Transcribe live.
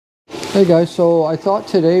Hey guys, so I thought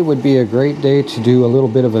today would be a great day to do a little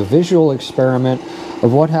bit of a visual experiment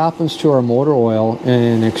of what happens to our motor oil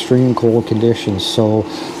in extreme cold conditions. So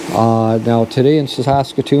now today in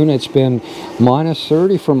Saskatoon it's been minus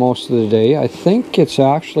 30 for most of the day. I think it's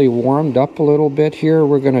actually warmed up a little bit here.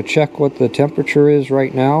 We're going to check what the temperature is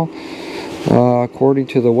right now. According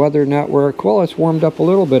to the weather network, well, it's warmed up a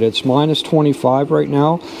little bit. It's minus 25 right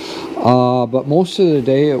now. But most of the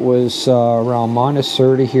day it was around minus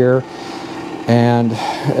 30 here, and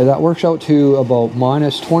that works out to about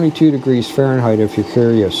minus 22 degrees Fahrenheit if you're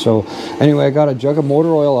curious. So anyway, I got a jug of motor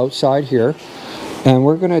oil outside here, and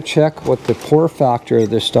we're going to check what the pour factor of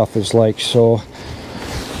this stuff is like. So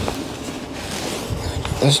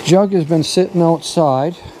this jug has been sitting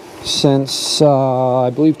outside since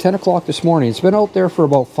I believe 10 o'clock this morning. It's been out there for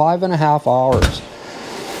about 5.5 hours.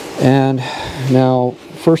 And now,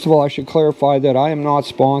 first of all, I should clarify that I am not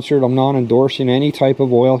sponsored. I'm not endorsing any type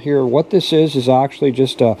of oil here. What this is actually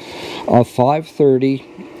just a 530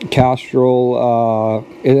 Castrol,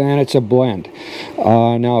 and it's a blend.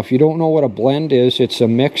 Now, if you don't know what a blend is, it's a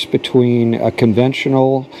mix between a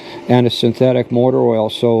conventional and a synthetic motor oil.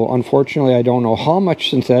 So unfortunately, I don't know how much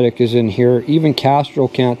synthetic is in here. Even Castrol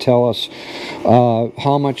can't tell us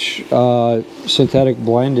how much synthetic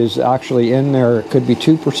blend is actually in there. It could be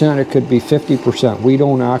 2%, it could be 50%. We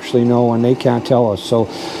don't actually know, and they can't tell us. So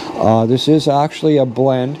this is actually a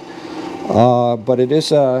blend. But it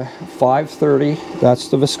is a 530, that's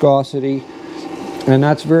the viscosity, and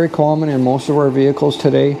that's very common in most of our vehicles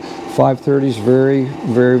today. 530 is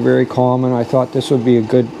very common. I thought this would be a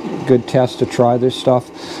good test to try this stuff.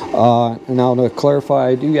 Now to clarify,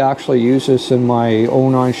 I do actually use this in my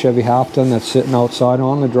 09 Chevy Half-Ton that's sitting outside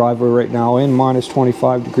on the driveway right now in minus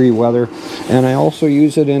 25 degree weather, and I also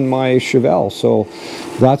use it in my Chevelle. So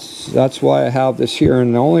that's why I have this here,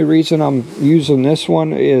 and the only reason I'm using this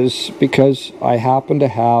one is because I happen to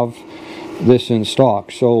have this in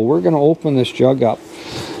stock. So we're going to open this jug up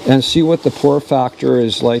and see what the pour factor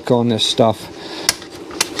is like on this stuff.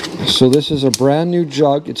 So this is a brand new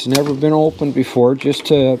jug. It's never been opened before, just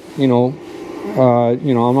to, I'm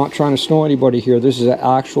not trying to snow anybody here. This is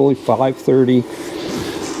actually 530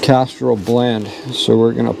 Castrol blend. So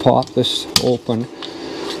we're going to pop this open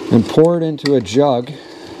and pour it into a jug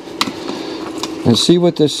and see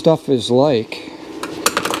what this stuff is like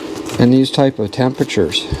in these type of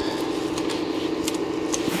temperatures.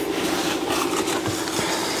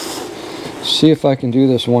 See if I can do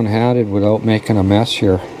this one-handed without making a mess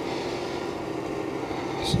here.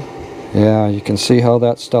 Yeah, you can see how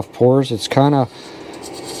that stuff pours. It's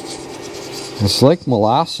like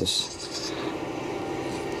molasses.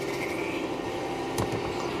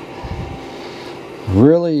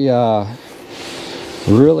 Really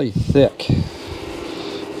thick.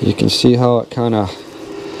 You can see how it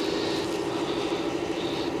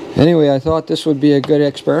anyway, I thought this would be a good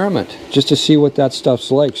experiment just to see what that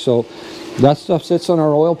stuff's like. So that stuff sits on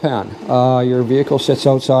our oil pan. Your vehicle sits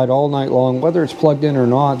outside all night long, whether it's plugged in or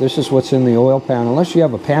not. This is what's in the oil pan, unless you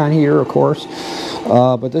have a pan heater, of course.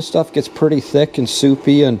 But this stuff gets pretty thick and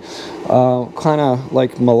soupy and kind of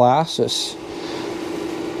like molasses.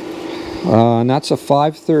 And that's a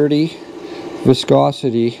 530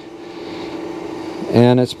 viscosity,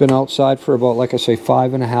 and it's been outside for about, like I say,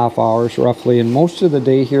 5.5 hours roughly. And most of the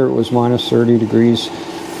day here it was minus 30 degrees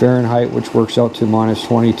Fahrenheit, which works out to minus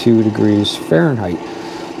 22 degrees Fahrenheit.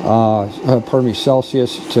 Pardon me,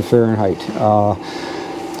 Celsius to Fahrenheit.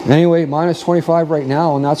 Anyway, minus 25 right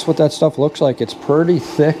now, and that's what that stuff looks like. It's pretty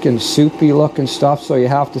thick and soupy looking stuff, so you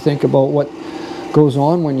have to think about what goes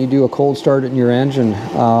on when you do a cold start in your engine.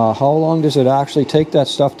 How long does it actually take that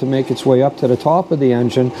stuff to make its way up to the top of the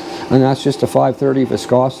engine? And that's just a 530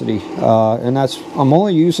 viscosity, and I'm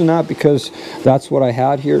only using that because that's what I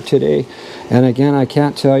had here today. And again, I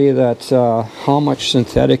can't tell you that how much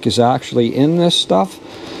synthetic is actually in this stuff.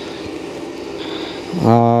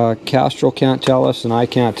 Castrol can't tell us, and I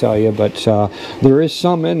can't tell you, but there is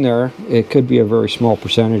some in there. It could be a very small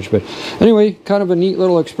percentage, but anyway, kind of a neat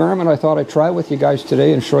little experiment I thought I'd try with you guys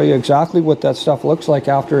today and show you exactly what that stuff looks like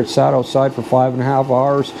after it's sat outside for 5.5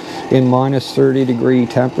 hours in minus 30 degree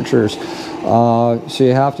temperatures. So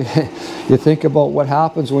you have to you think about what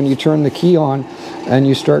happens when you turn the key on and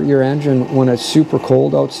you start your engine when it's super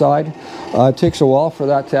cold outside. It takes a while for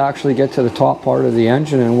that to actually get to the top part of the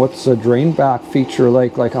engine. And what's the drain back feature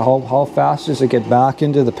like? Like how fast does it get back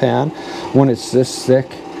into the pan when it's this thick?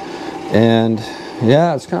 And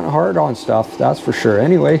yeah, it's kind of hard on stuff, that's for sure.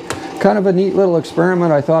 Anyway, kind of a neat little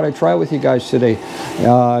experiment I thought I'd try with you guys today.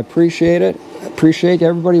 I appreciate it. Appreciate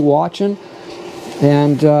everybody watching.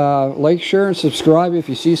 And like, share, and subscribe if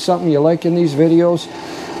you see something you like in these videos.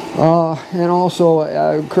 And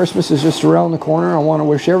also, Christmas is just around the corner. I want to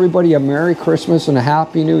wish everybody a Merry Christmas and a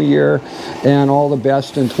Happy New Year and all the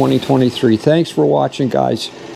best in 2023. Thanks for watching, guys.